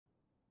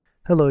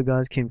Hello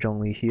guys, Kim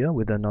Jong-Lee here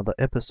with another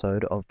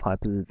episode of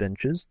Piper's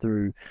Adventures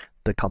through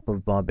the Cup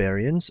of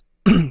Barbarians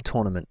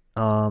tournament.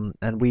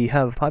 And we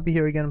have Piper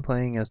here again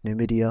playing as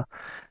Numidia,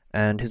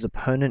 and his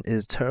opponent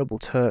is Terrible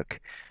Turk,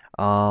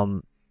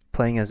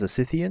 playing as the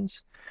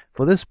Scythians.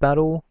 For this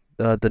battle,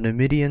 the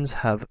Numidians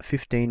have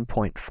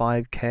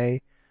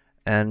 15.5k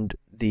and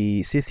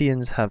the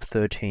Scythians have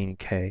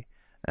 13k.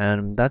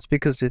 And that's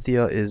because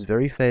Scythia is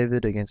very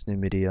favored against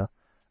Numidia.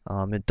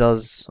 It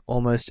does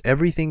almost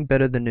everything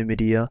better than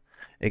Numidia,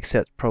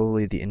 except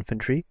probably the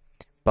infantry,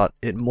 but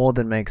it more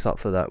than makes up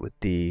for that with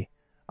the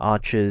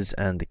archers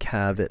and the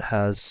cav it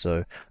has,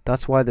 so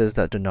that's why there's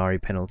that Denarii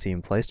penalty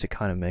in place to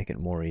kind of make it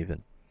more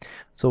even.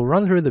 So we'll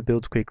run through the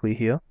builds quickly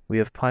here. We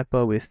have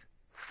Piper with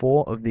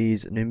 4 of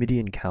these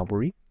Numidian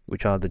cavalry,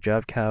 which are the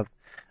Jav cav.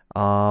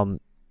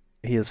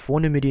 He has 4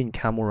 Numidian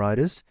camel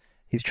riders.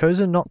 He's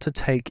chosen not to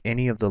take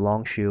any of the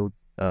long shield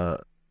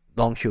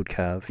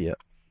cav yet,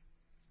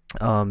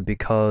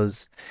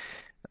 because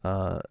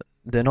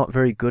they're not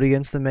very good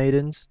against the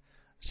maidens.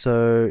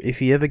 So if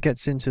he ever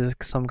gets into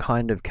some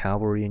kind of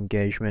cavalry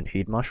engagement,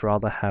 he'd much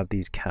rather have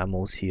these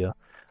camels here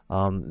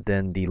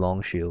than the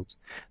long shields.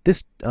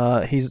 This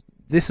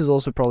is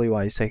also probably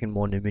why he's taken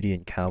more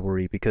Numidian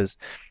cavalry, because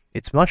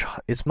it's much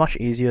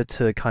easier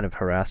to kind of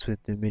harass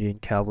with Numidian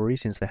cavalry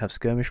since they have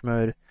skirmish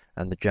mode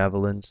and the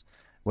javelins,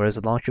 whereas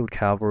the long shield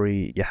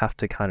cavalry you have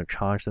to kind of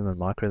charge them and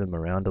micro them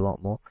around a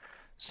lot more.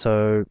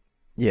 So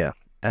yeah.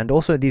 And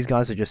also these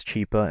guys are just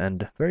cheaper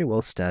and very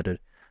well statted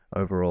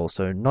overall,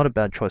 so not a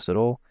bad choice at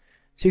all.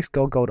 6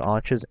 gold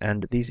archers,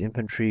 and these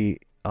infantry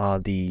are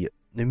the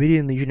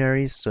Numidian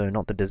legionaries, so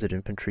not the desert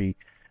infantry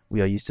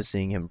we are used to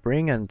seeing him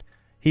bring, and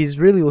he's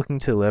really looking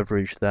to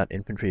leverage that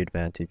infantry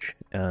advantage,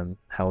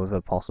 however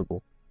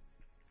possible.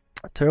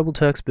 Terrible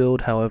Turk's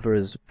build, however,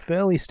 is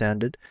fairly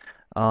standard.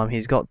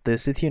 He's got the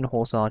Scythian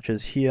horse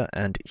archers here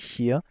and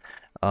here.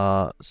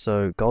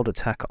 So gold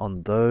attack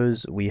on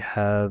those. We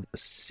have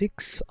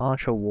 6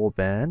 archer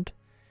warband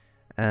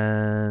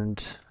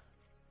and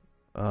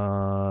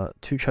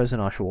 2 chosen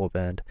archer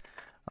warband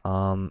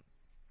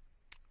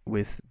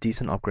with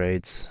decent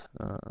upgrades.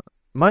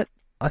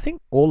 I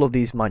think all of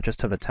these might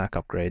just have attack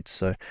upgrades,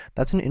 so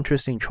that's an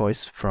interesting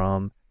choice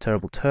from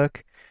Terrible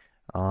Turk.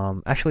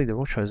 Actually, they're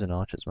all chosen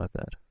archers. My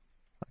bad.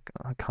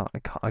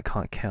 I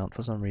can't count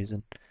for some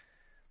reason.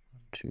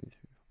 1, 2, 3.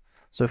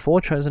 So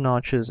 4 chosen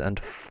archers and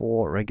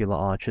 4 regular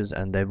archers,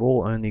 and they've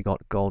all only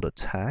got gold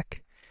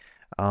attack.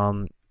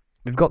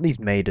 We've got these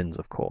maidens,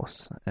 of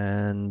course,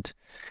 and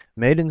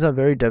maidens are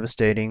very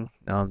devastating.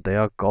 They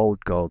are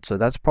gold, so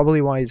that's probably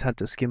why he's had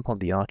to skimp on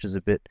the archers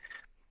a bit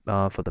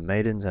for the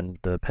maidens, and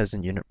the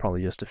peasant unit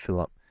probably just to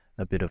fill up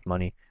a bit of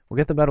money. We'll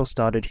get the battle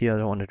started here. I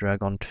don't want to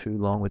drag on too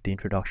long with the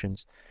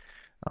introductions.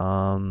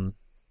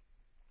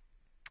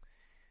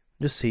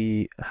 Just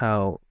see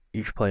how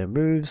each player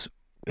moves.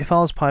 If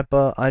I was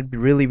Piper, I'd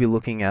really be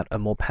looking at a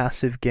more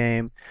passive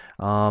game,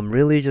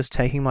 really just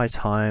taking my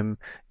time,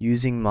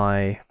 using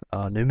my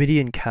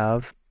Numidian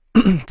cav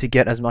to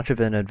get as much of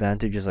an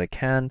advantage as I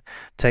can,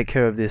 take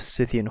care of this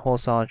Scythian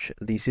horse arch,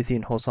 the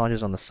Scythian horse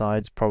archers on the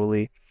sides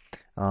probably,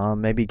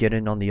 maybe get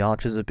in on the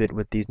archers a bit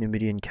with these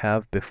Numidian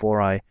cav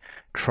before I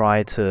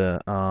try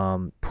to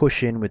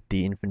push in with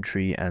the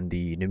infantry and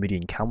the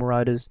Numidian camel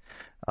riders.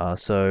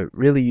 So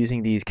really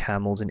using these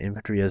camels and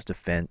infantry as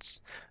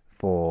defense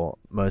for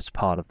most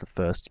part of the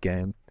first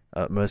game,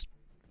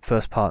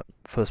 first part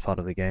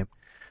of the game.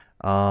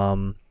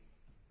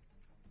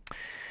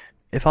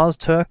 If I was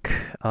Turk,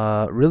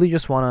 really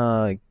just want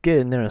to get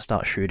in there and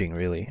start shooting,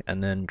 really,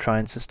 and then try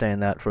and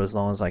sustain that for as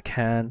long as I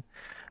can.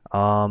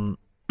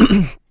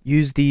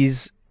 Use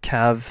these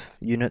cav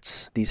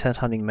units, these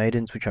headhunting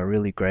maidens, which are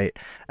really great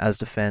as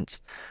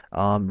defense.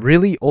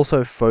 Really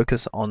also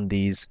focus on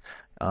these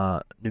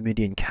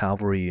Numidian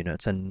cavalry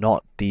units and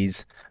not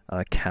these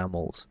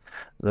camels.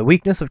 The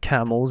weakness of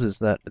camels is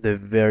that they're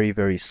very,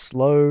 very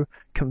slow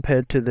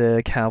compared to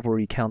their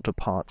cavalry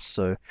counterparts,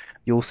 so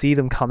you'll see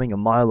them coming a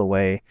mile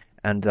away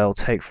and they'll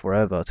take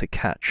forever to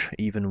catch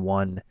even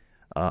one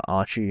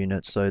archer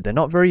unit, so they're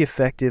not very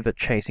effective at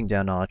chasing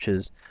down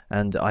archers,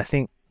 and I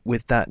think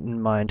with that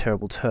in mind,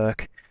 Terrible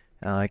Turk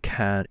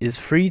is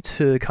free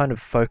to kind of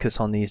focus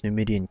on these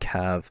Numidian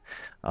cav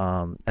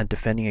and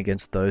defending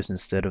against those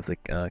instead of the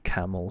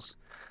camels.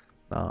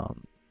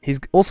 He's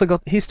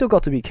still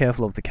got to be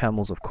careful of the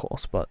camels, of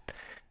course, but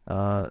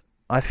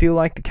I feel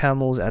like the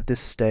camels at this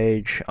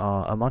stage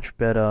are a much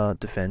better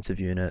defensive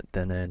unit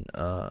than an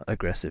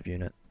aggressive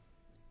unit.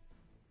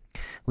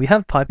 We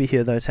have Piper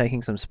here though,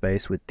 taking some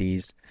space with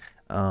these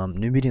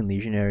Numidian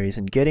legionaries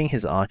and getting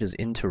his archers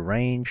into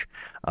range.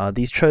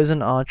 These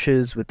chosen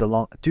archers with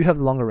do have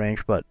the longer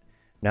range, but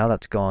now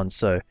that's gone.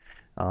 So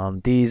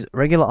these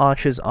regular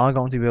archers are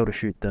going to be able to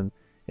shoot them.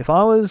 If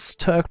I was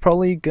Turk,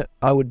 probably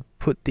I would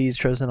put these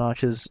chosen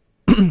archers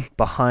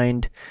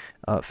behind,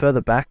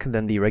 further back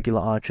than the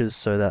regular archers,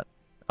 so that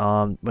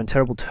when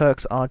Terrible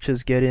Turk's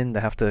archers get in,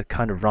 they have to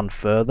kind of run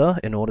further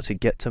in order to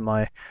get to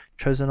my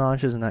chosen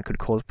archers, and that could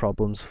cause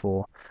problems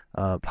for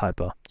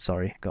Piper.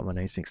 Sorry, got my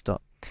names mixed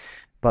up.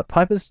 But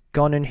Piper's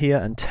gone in here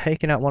and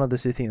taken out one of the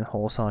Scythian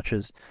horse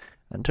archers.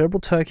 And Terrible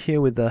Turk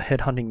here with the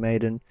headhunting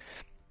maiden.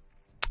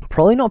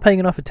 Probably not paying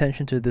enough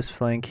attention to this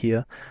flank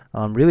here.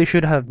 Really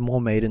should have more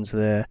maidens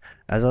there.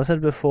 As I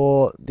said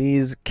before,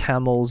 these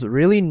camels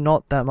really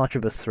not that much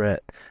of a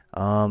threat.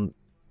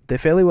 They're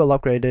fairly well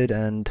upgraded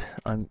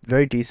and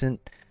very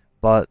decent,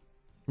 but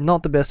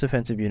not the best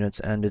offensive units,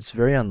 and it's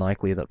very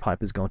unlikely that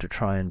Piper's going to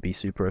try and be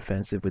super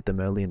offensive with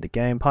them early in the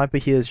game. Piper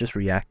here is just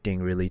reacting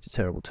really to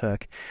Terrible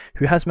Turk,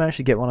 who has managed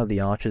to get one of the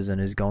archers and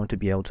is going to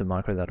be able to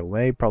micro that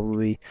away.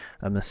 Probably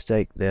a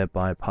mistake there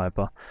by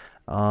Piper.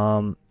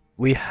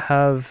 We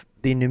have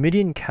the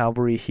Numidian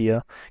cavalry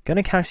here, going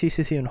to catch these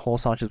Scythian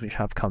horse archers which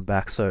have come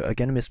back. So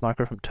again, a miss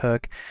micro from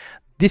Turk.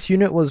 This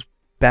unit was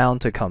bound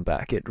to come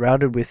back. It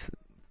routed with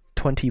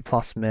 20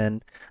 plus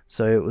men,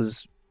 so it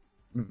was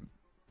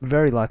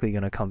very likely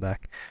going to come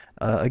back.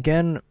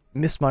 Again,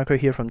 miss micro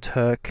here from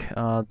Turk.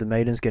 The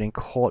maiden's getting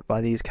caught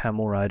by these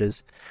camel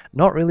riders.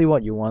 Not really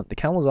what you want. The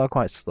camels are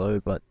quite slow,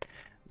 but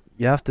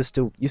you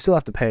still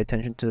have to pay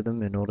attention to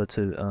them in order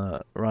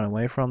to run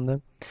away from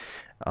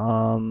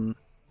them.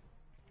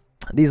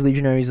 These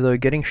legionaries though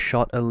getting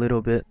shot a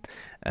little bit,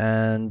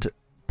 and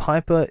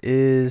Piper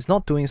is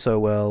not doing so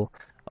well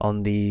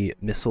on the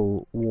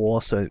missile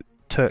war, so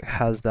Turk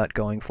has that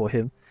going for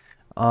him.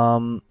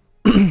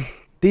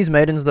 These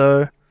maidens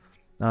though,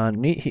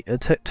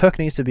 Turk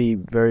needs to be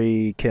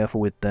very careful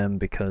with them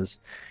because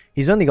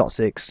he's only got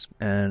 6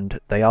 and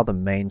they are the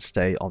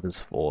mainstay of his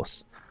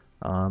force,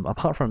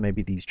 apart from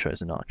maybe these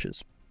chosen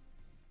archers.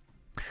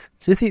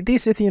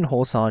 These Scythian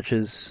horse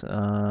archers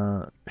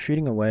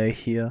shooting away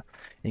here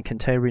in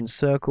Cantabrian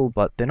Circle,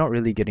 but they're not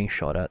really getting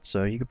shot at,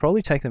 so you could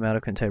probably take them out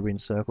of Cantabrian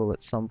Circle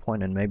at some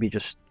point and maybe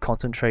just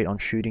concentrate on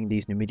shooting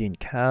these Numidian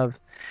cav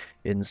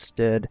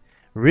instead.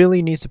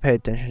 Really needs to pay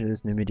attention to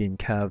this Numidian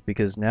cav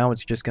because now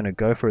it's just going to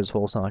go for his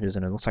horse archers,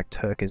 and it looks like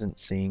Turk isn't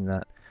seeing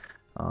that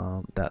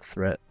that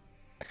threat.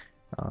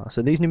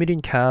 So these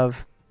Numidian cav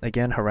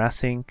again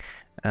harassing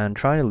and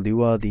trying to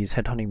lure these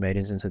headhunting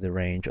maidens into the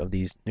range of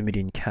these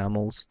Numidian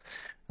camels.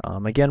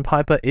 Again,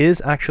 Piper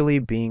is actually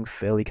being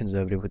fairly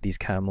conservative with these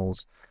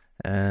camels,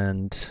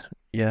 and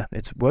yeah,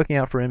 it's working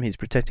out for him. He's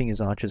protecting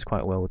his archers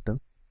quite well with them.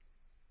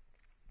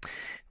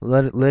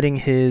 Letting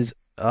his,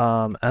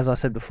 as I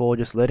said before,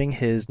 just letting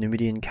his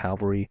Numidian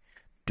cavalry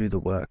do the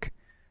work.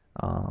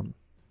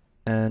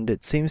 And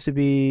it seems to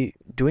be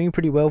doing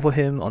pretty well for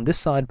him on this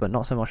side, but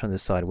not so much on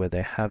this side where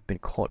they have been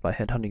caught by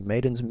headhunting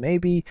maidens.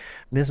 Maybe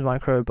miss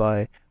micro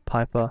by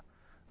Piper.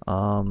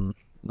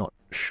 Not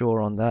sure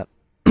on that.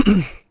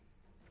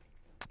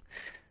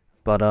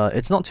 But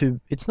it's not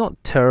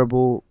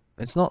terrible.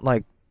 It's not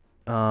like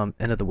end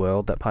of the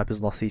world that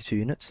Piper's lost these 2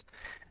 units.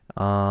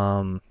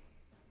 But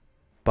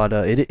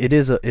it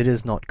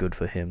is not good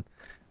for him.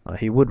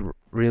 He would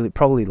really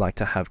probably like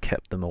to have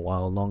kept them a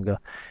while longer,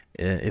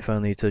 if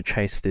only to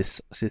chase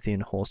this Scythian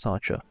horse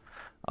archer.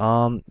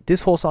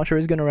 This horse archer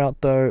is going to rout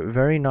though.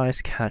 Very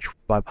nice catch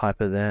by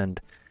Piper there,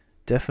 and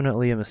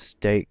definitely a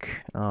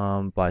mistake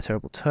by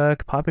Terrible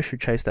Turk. Piper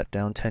should chase that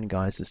down. 10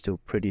 guys is still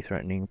pretty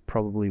threatening.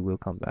 Probably will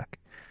come back.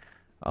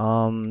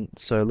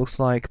 So it looks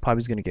like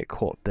Piper's going to get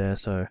caught there,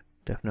 so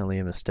definitely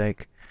a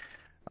mistake.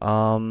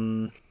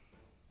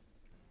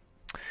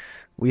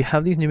 We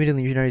have these Numidian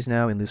legionaries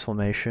now in loose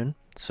formation,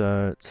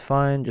 so it's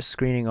fine, just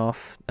screening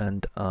off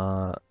and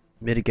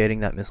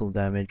mitigating that missile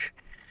damage.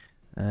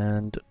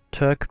 And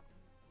Turk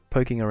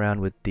poking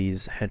around with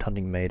these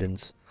headhunting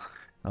maidens.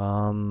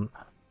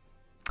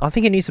 I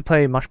think he needs to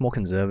play much more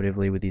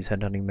conservatively with these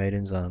headhunting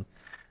maidens.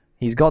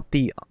 He's got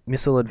the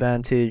missile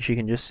advantage. He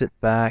can just sit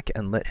back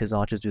and let his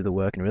archers do the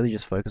work and really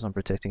just focus on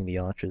protecting the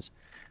archers.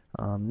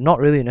 Not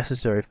really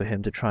necessary for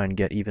him to try and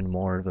get even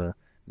more of a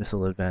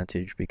missile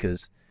advantage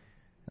because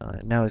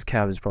now his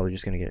cav is probably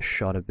just going to get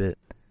shot a bit.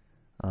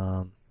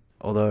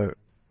 Although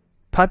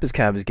Piper's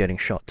cav is getting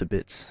shot to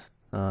bits,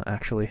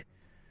 actually.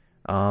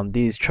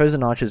 These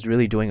chosen archers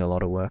really doing a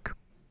lot of work.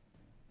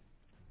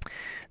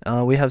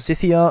 We have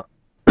Scythia.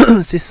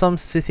 Some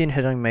Scythian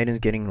headhunting maidens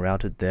getting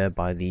routed there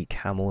by the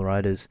camel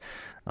riders.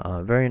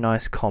 Very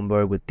nice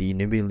combo with the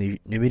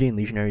Numidian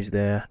legionaries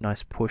there.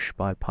 Nice push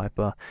by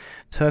Piper.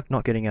 Turk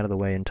not getting out of the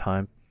way in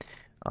time.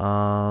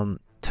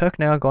 Turk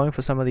now going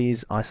for some of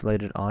these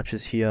isolated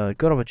archers here.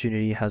 Good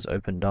opportunity has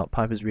opened up.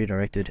 Piper's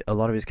redirected a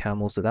lot of his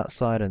camels to that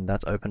side, and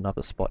that's opened up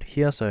a spot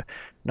here. So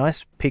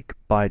nice pick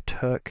by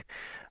Turk.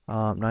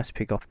 Nice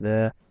pick off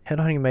there.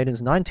 Headhunting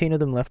maidens, 19 of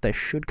them left. They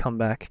should come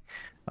back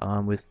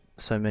with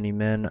so many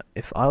men.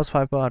 If I was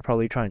Piper, I'd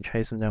probably try and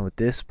chase them down with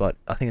this, but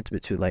I think it's a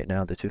bit too late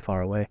now. They're too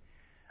far away.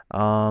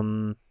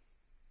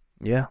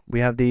 Yeah, we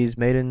have these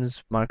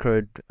maidens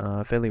microed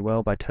fairly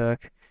well by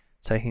Turk,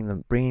 taking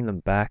them, bringing them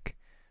back.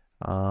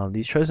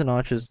 These chosen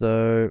archers,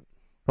 though,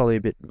 probably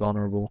a bit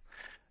vulnerable.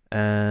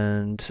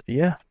 And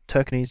yeah,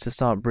 Turk needs to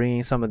start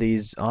bringing some of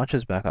these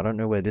archers back. I don't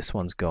know where this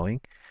one's going,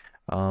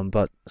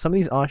 but some of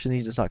these archers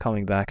need to start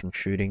coming back and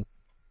shooting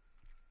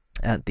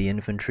at the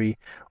infantry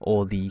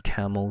or the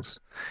camels.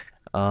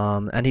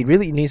 And he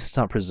really needs to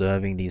start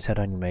preserving these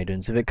headhunting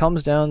maidens. If it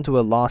comes down to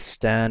a last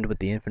stand with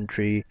the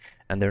infantry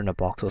and they're in a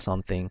box or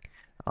something,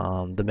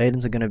 the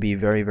maidens are going to be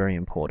very, very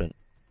important.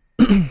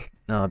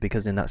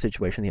 Because in that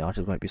situation the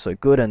archers won't be so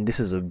good, and this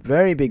is a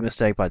very big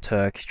mistake by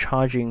Turk,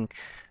 charging,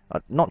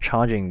 not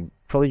charging,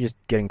 probably just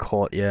getting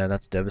caught. Yeah,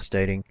 that's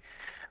devastating.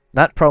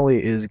 That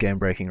probably is game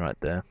breaking right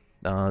there.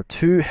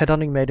 Two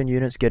headhunting maiden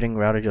units getting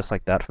routed just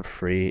like that for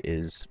free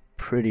is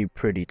pretty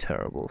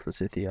terrible for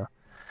Scythia.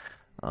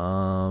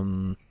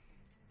 It's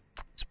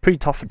pretty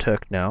tough for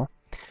Turk now.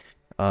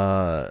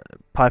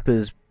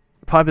 Piper's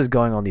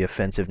going on the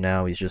offensive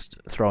now. He's just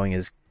throwing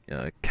his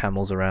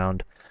camels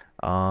around.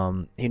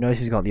 He knows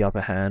he's got the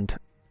upper hand.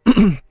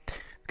 He's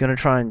gonna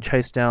try and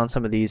chase down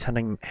some of these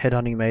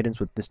headhunting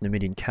maidens with this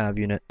Numidian cav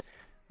unit.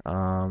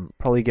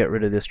 Probably get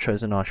rid of this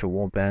Chosen Archer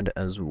warband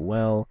as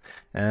well.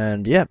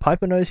 And yeah,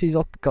 Piper knows he's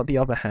got the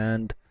upper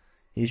hand.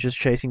 He's just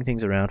chasing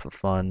things around for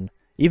fun.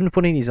 Even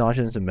putting these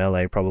archers into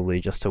melee probably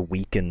just to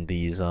weaken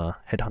these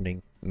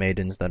headhunting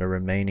maidens that are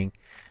remaining.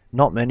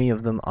 Not many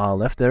of them are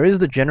left. There is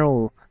the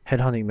general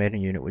headhunting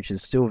maiden unit, which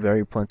is still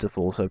very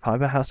plentiful, so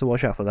Piper has to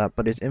watch out for that,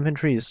 but his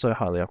infantry is so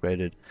highly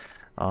upgraded.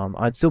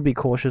 I'd still be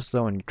cautious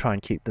though and try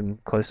and keep them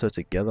closer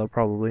together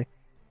probably.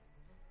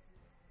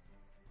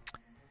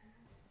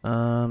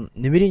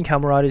 Numidian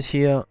Camel Riders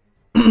here.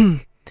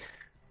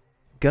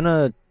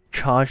 Gonna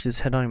charge this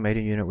headhunting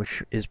maiden unit,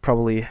 which is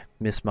probably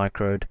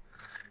mismicroed.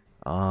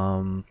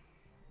 And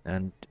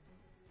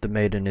the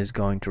maiden is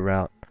going to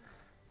rout.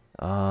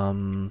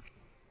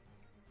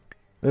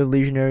 We have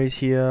legionaries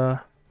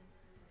here.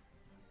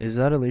 Is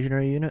that a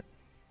legionary unit?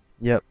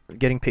 Yep,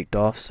 getting picked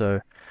off. So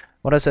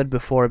what I said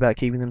before about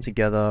keeping them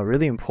together,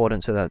 really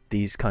important so that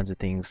these kinds of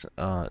things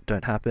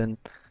don't happen.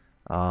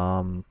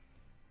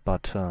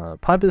 But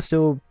Piper's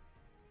still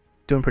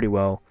doing pretty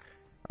well.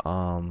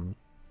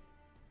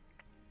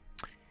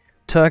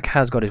 Turk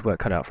has got his work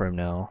cut out for him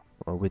now,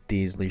 with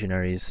these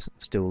legionaries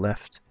still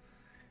left.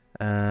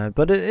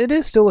 But it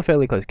is still a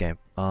fairly close game.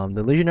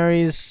 The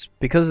legionaries,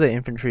 because their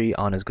infantry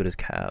aren't as good as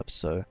cabs,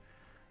 so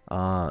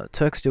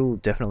Turk still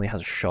definitely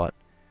has a shot.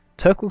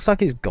 Turk looks like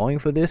he's going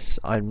for this.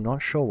 I'm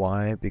not sure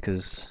why,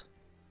 because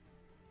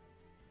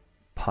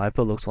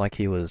Piper looks like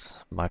he was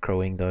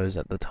microing those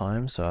at the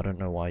time, so I don't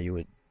know why you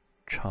would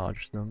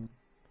charge them.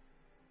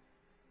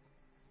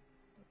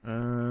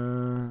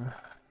 I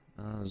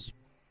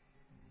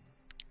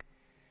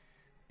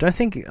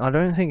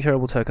don't think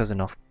Terrible Turk has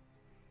enough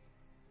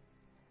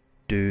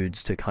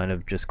dudes to kind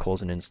of just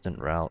cause an instant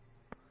rout.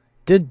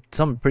 Did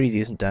some pretty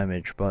decent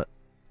damage, but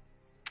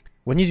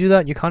when you do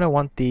that, you kind of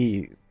want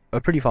a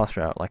pretty fast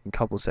rout, like in a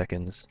couple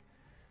seconds.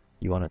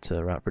 You want it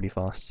to rout pretty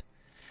fast.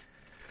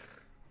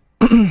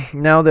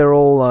 Now they're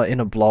all in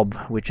a blob,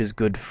 which is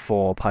good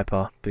for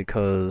Piper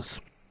because,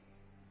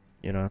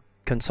 you know,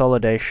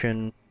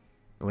 consolidation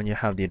when you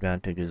have the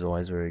advantage is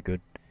always very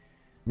good.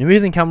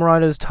 Numidian Camel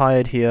Riders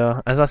tired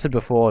here. As I said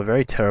before,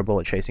 very terrible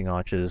at chasing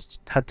archers.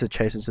 Had to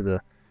chase it to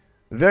the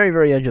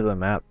very edge of the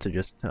map to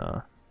just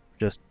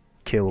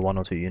kill one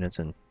or two units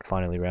and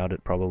finally rout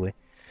it probably.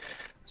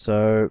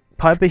 So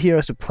Piper here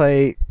has to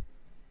play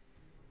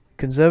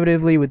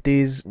conservatively with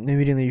these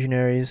Numidian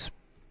legionaries.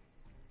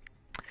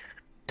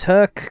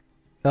 Turk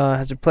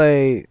has to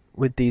play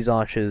with these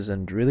archers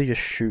and really just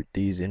shoot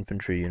these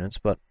infantry units,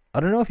 but I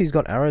don't know if he's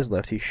got arrows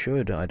left. He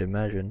should, I'd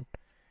imagine.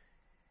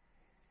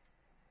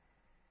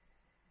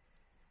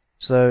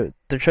 So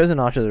the Chosen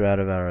Archers are out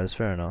of arrows,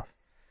 fair enough.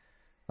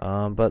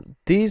 But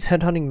these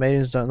headhunting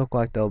maidens don't look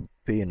like they'll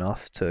be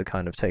enough to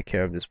kind of take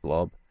care of this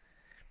blob.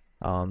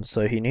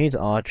 So he needs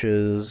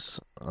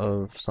archers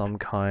of some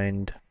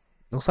kind.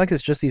 Looks like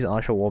it's just these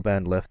archer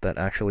warband left that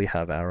actually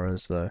have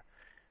arrows though,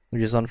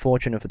 which is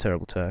unfortunate for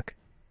Terrible Turk.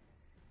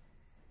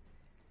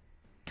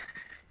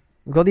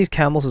 We've got these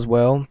camels as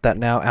well that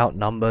now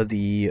outnumber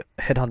the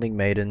headhunting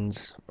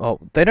maidens. Oh,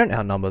 they don't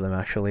outnumber them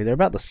actually, they're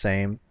about the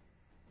same.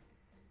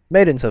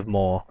 Maidens have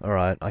more,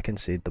 alright, I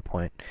concede the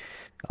point.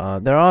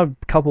 There are a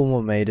couple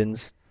more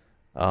maidens,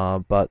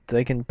 but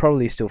they can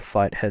probably still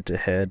fight head to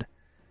head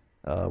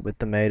with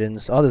the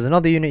maidens. Oh, there's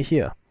another unit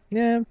here.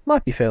 Yeah,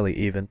 might be fairly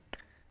even.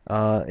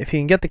 If you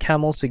can get the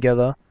camels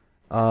together,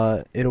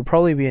 it'll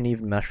probably be an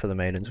even match for the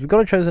maidens. We've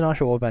got a Chosen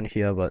Archer warband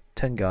here, but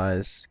 10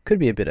 guys could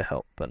be a bit of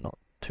help, but not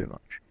too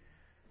much.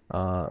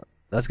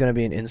 That's going to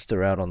be an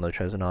insta-rout on the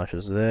Chosen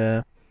Archers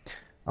there.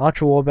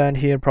 Archer warband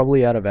here,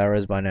 probably out of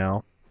arrows by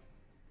now.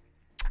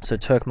 So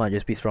Turk might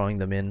just be throwing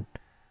them in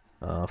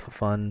for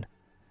fun.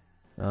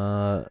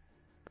 Routing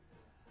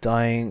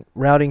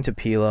to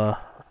Peeler,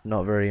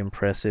 not very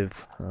impressive.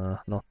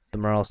 The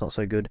morale's not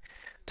so good.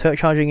 Turk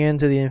charging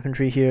into the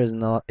infantry here is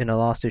in a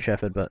last-ditch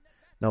effort, but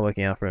not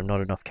working out for him.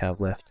 Not enough cav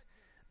left.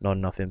 Not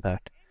enough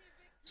impact.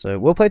 So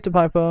well played to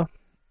Piper.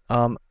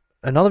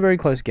 Another very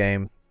close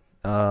game.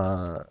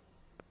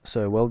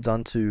 So well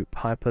done to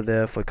Piper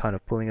there for kind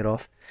of pulling it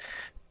off.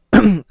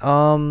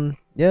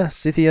 Yeah,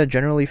 Scythia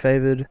generally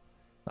favored.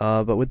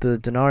 But with the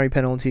Denarii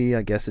penalty,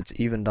 I guess it's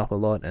evened up a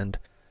lot, and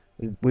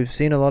we've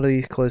seen a lot of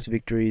these close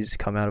victories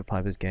come out of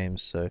Piper's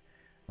games, so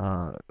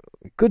Uh,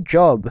 Good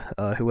job,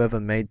 whoever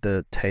made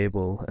the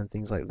table and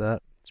things like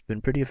that. It's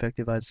been pretty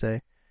effective, I'd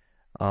say.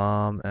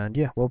 And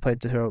yeah, well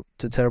played to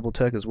Terrible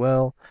Turk as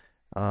well.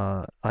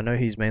 I know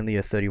he's mainly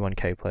a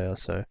 31k player,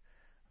 so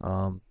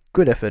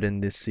good effort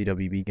in this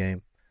CWB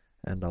game,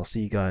 and I'll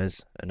see you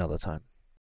guys another time.